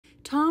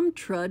Tom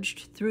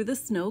trudged through the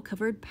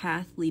snow-covered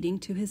path leading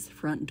to his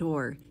front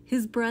door,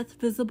 his breath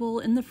visible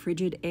in the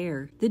frigid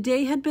air. The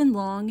day had been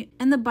long,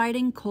 and the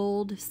biting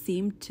cold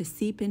seemed to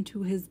seep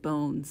into his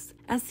bones.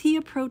 As he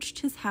approached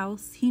his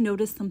house, he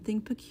noticed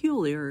something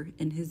peculiar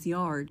in his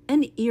yard.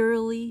 An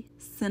eerily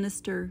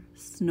sinister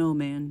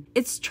snowman,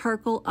 its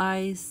charcoal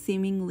eyes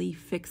seemingly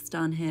fixed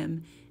on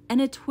him,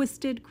 and a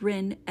twisted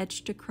grin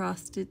etched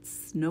across its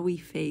snowy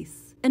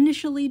face.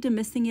 Initially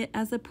dismissing it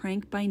as a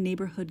prank by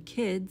neighborhood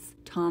kids,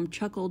 Tom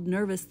chuckled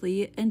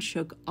nervously and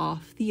shook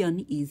off the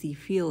uneasy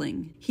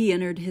feeling. He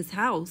entered his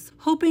house,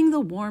 hoping the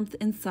warmth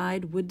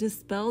inside would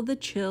dispel the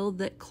chill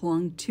that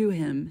clung to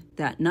him.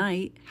 That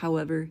night,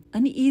 however,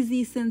 an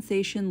uneasy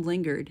sensation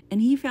lingered,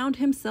 and he found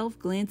himself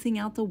glancing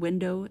out the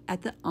window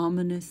at the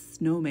ominous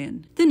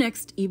snowman. The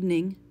next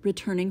evening,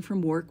 returning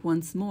from work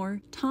once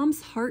more,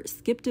 Tom's heart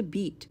skipped a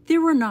beat.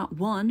 There were not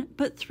one,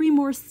 but 3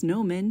 more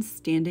snowmen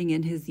standing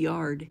in his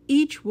yard.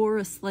 Each wore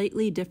a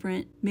slightly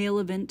different,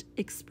 malevolent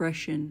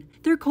expression,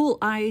 their cold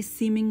eyes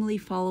seemingly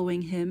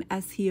following him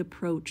as he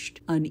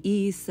approached.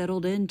 Unease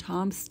settled in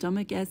Tom's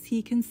stomach as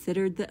he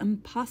considered the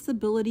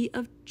impossibility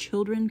of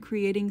children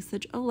creating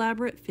such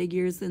elaborate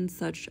figures in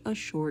such a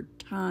short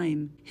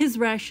time. His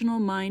rational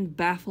mind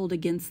baffled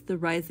against the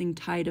rising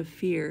tide of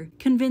fear,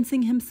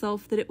 convincing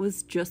himself that it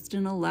was just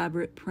an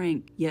elaborate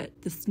prank.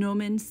 Yet the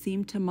snowmen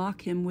seemed to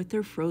mock him with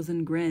their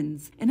frozen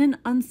grins, and an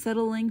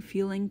unsettling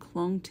feeling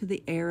clung to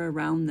the air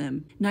around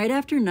them. Night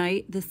after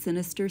night, the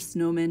sinister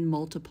snowmen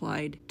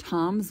multiplied.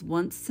 Tom's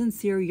once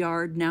sincere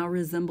yard now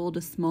resembled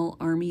a small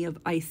army of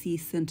icy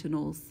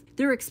sentinels,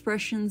 their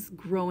expressions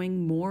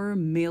growing more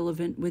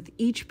malevolent with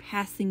each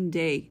passing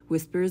day.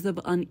 Whispers of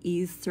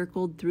unease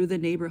circled through the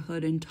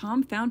neighborhood, and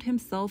Tom found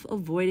himself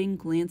avoiding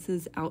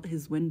glances out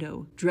his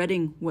window,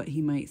 dreading what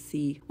he might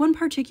see. One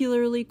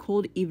particularly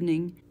cold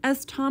evening,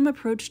 as Tom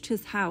approached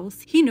his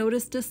house, he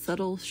noticed a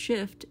subtle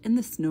shift in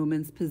the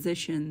snowmen's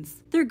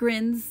positions. Their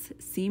grins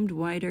seemed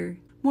wider,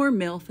 more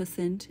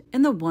maleficent,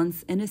 and the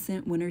once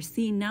innocent winter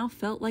scene now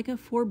felt like a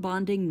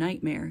foreboding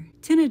nightmare.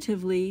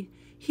 Tentatively,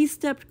 he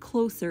stepped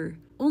closer,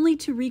 only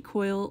to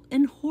recoil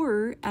in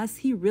horror as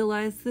he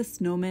realized the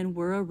snowmen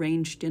were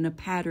arranged in a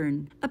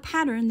pattern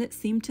that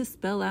seemed to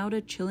spell out a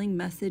chilling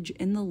message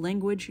in the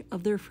language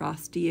of their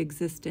frosty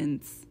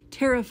existence.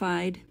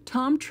 Terrified,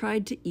 Tom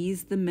tried to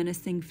ease the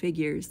menacing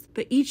figures,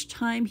 but each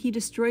time he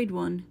destroyed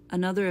one,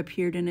 another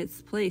appeared in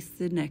its place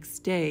the next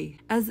day,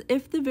 as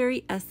if the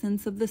very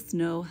essence of the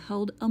snow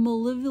held a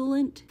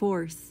malevolent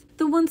force.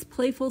 The once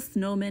playful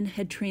snowman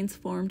had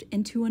transformed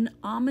into an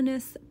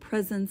ominous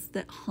presence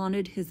that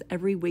haunted his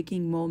every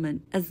waking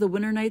moment. As the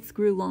winter nights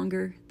grew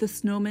longer, the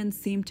snowmen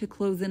seemed to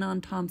close in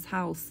on Tom's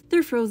house,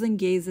 their frozen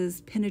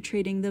gazes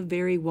penetrating the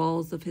very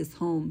walls of his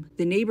home.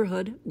 The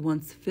neighborhood,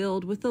 once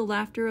filled with the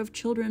laughter of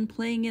children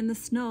playing in the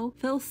snow,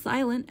 fell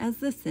silent as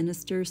the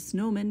sinister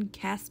snowman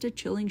cast a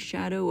chilling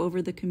shadow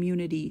over the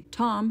community.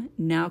 Tom,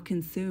 now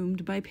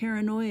consumed by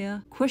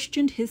paranoia,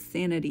 questioned his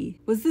sanity.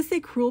 Was this a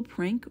cruel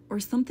prank or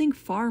something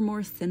far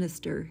more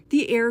sinister?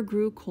 The air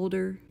grew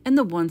colder, and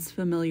the once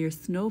familiar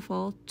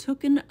snowfall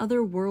took an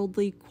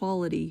otherworldly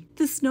quality.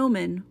 The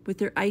snowmen, with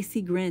their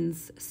icy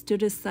grins,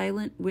 stood as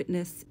silent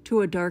witness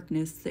to a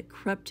darkness that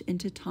crept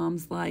into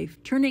Tom's life,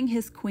 turning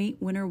his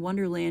quaint winter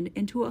wonderland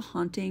into a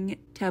haunting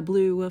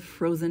tableau of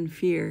frozen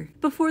fear.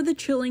 Before the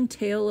chilling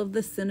tale of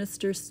the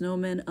sinister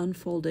snowmen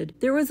unfolded,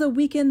 there was a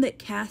weekend that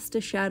cast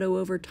a shadow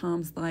over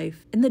Tom's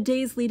life. In the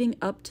days leading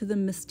up to the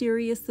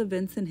mysterious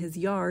events in his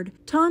yard,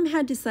 Tom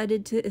had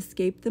decided to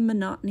escape the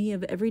monotony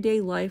of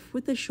everyday life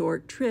with a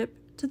short trip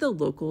to the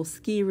local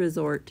ski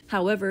resort.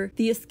 However,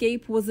 the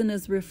escape wasn't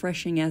as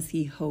refreshing as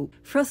he hoped.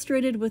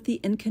 Frustrated with the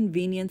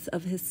inconvenience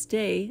of his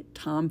stay,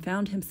 Tom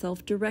found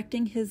himself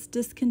directing his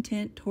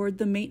discontent toward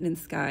the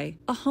maintenance guy,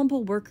 a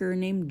humble worker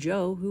named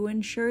Joe who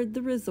ensured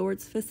the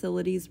resort's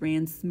facilities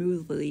ran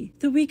smoothly.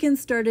 The weekend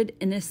started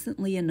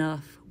innocently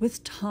enough,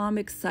 with Tom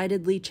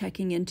excitedly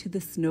checking into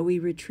the snowy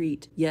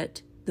retreat.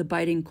 Yet, the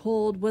biting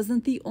cold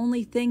wasn't the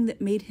only thing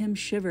that made him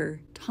shiver.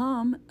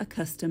 Tom,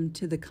 accustomed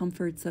to the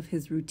comforts of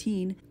his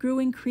routine, grew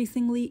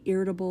increasingly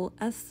irritable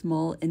as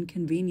small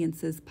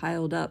inconveniences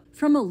piled up.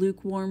 From a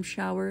lukewarm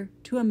shower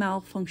to a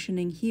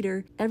malfunctioning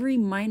heater, every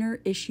minor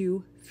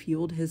issue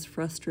fueled his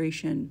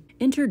frustration.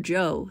 Enter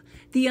Joe,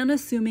 the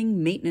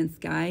unassuming maintenance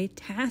guy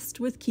tasked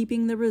with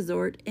keeping the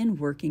resort in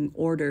working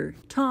order.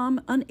 Tom,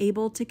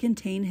 unable to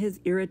contain his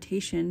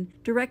irritation,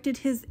 directed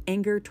his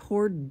anger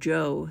toward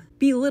Joe,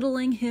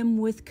 belittling him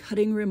with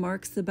cutting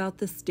remarks about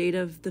the state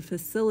of the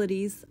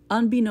facilities.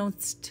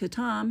 Unbeknownst to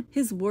Tom,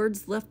 his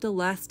words left a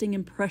lasting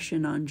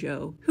impression on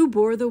Joe, who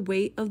bore the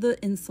weight of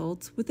the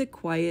insults with a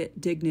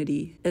quiet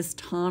dignity. As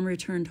Tom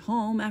returned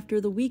home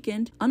after the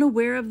weekend,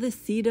 unaware of the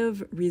seed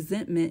of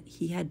resentment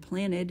he had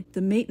planted,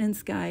 the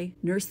maintenance guy,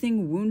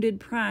 nursing wounded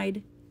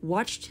pride,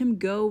 watched him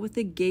go with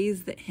a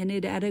gaze that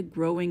hinted at a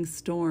growing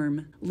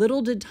storm.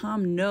 Little did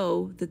Tom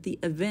know that the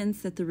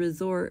events at the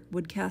resort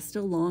would cast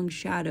a long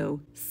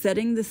shadow,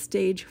 setting the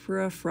stage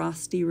for a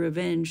frosty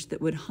revenge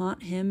that would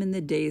haunt him in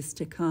the days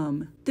to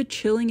come. The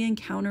chilling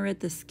encounter at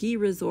the ski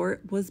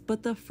resort was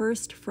but the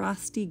first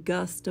frosty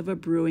gust of a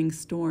brewing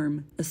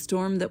storm, a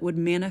storm that would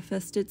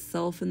manifest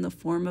itself in the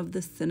form of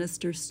the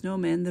sinister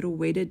snowman that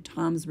awaited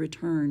Tom's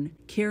return,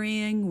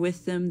 carrying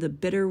with them the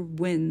bitter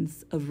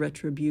winds of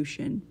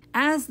retribution.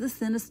 As the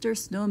sinister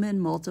snowmen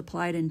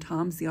multiplied in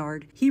Tom's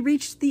yard, he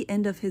reached the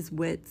end of his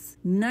wits.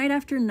 Night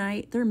after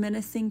night, their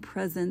menacing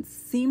presence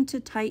seemed to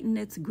tighten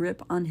its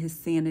grip on his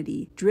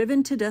sanity.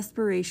 Driven to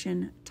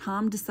desperation,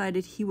 Tom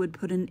decided he would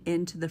put an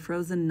end to the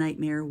frozen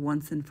nightmare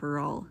once and for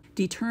all.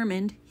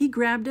 Determined, he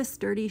grabbed a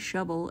sturdy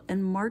shovel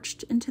and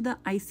marched into the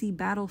icy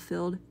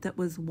battlefield that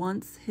was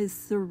once his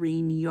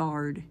serene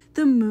yard.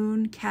 The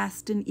moon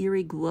cast an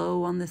eerie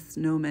glow on the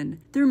snowmen.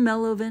 Their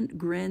malevolent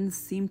grins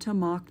seemed to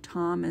mock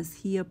Tom as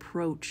he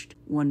approached.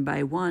 One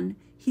by one,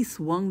 he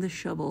swung the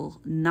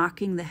shovel,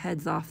 knocking the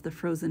heads off the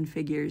frozen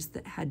figures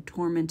that had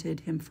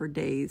tormented him for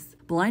days.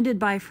 Blinded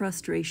by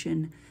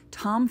frustration,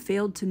 Tom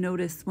failed to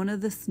notice one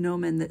of the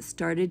snowmen that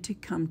started to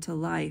come to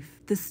life.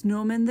 The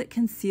snowman that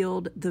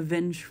concealed the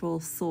vengeful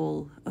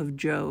soul of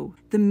Joe,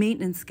 the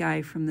maintenance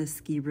guy from the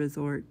ski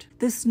resort.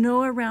 The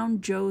snow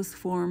around Joe's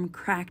form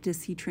cracked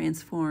as he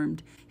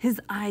transformed, his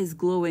eyes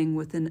glowing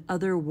with an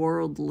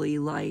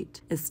otherworldly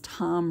light. As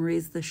Tom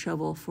raised the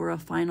shovel for a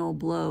final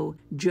blow,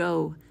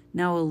 Joe,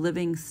 now a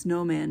living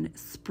snowman,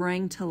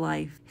 sprang to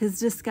life, his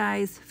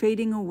disguise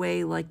fading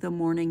away like the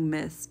morning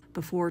mist.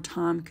 Before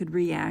Tom could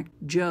react,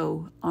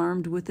 Joe,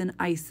 armed with an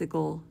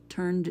icicle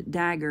turned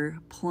dagger,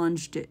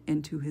 plunged it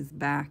into his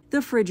back.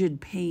 The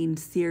frigid pain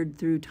seared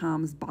through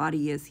Tom's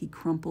body as he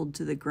crumpled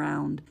to the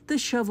ground, the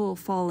shovel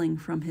falling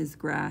from his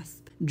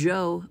grasp.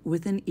 Joe,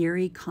 with an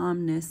eerie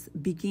calmness,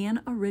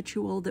 began a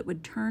ritual that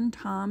would turn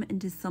Tom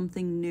into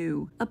something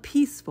new, a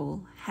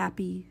peaceful,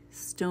 happy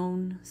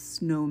Stone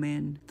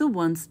Snowman. The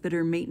once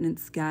bitter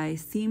maintenance guy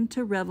seemed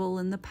to revel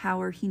in the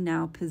power he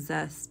now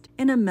possessed,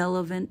 and a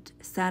malevolent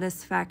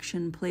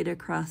satisfaction played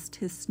across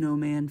his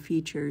snowman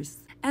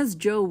features. As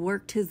Joe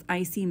worked his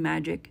icy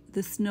magic,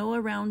 the snow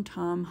around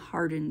Tom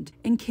hardened,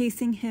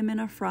 encasing him in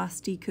a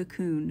frosty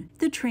cocoon.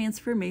 The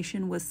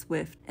transformation was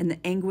swift, and the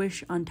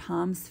anguish on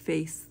Tom's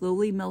face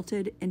slowly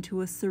melted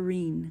into a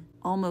serene,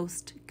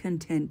 almost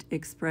content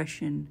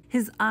expression.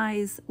 His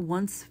eyes,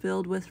 once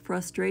filled with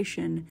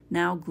frustration,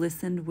 now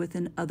glistened with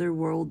an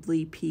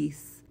otherworldly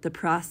peace. The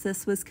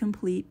process was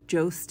complete.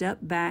 Joe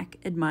stepped back,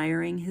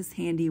 admiring his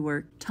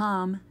handiwork.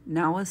 Tom,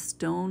 now a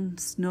stone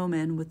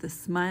snowman with a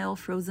smile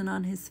frozen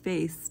on his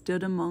face,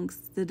 stood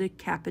amongst the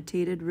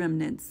decapitated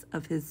remnants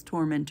of his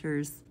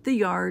tormentors. The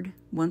yard,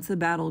 once a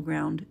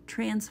battleground,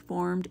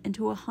 transformed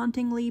into a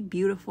hauntingly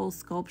beautiful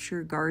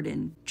sculpture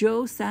garden.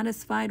 Joe,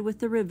 satisfied with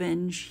the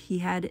revenge he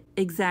had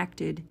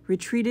exacted,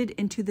 retreated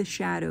into the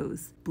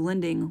shadows,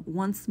 blending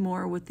once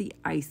more with the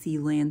icy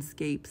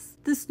landscapes.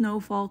 The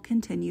snowfall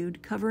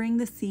continued, covering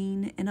the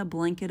scene in a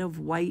blanket of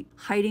white,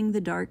 hiding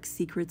the dark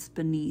secrets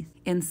beneath.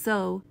 And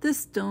so, the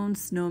stone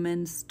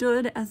snowman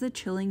stood as a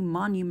chilling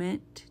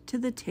monument to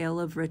the tale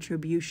of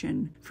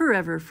retribution,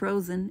 forever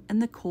frozen in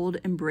the cold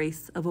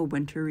embrace of a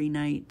wintry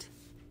night.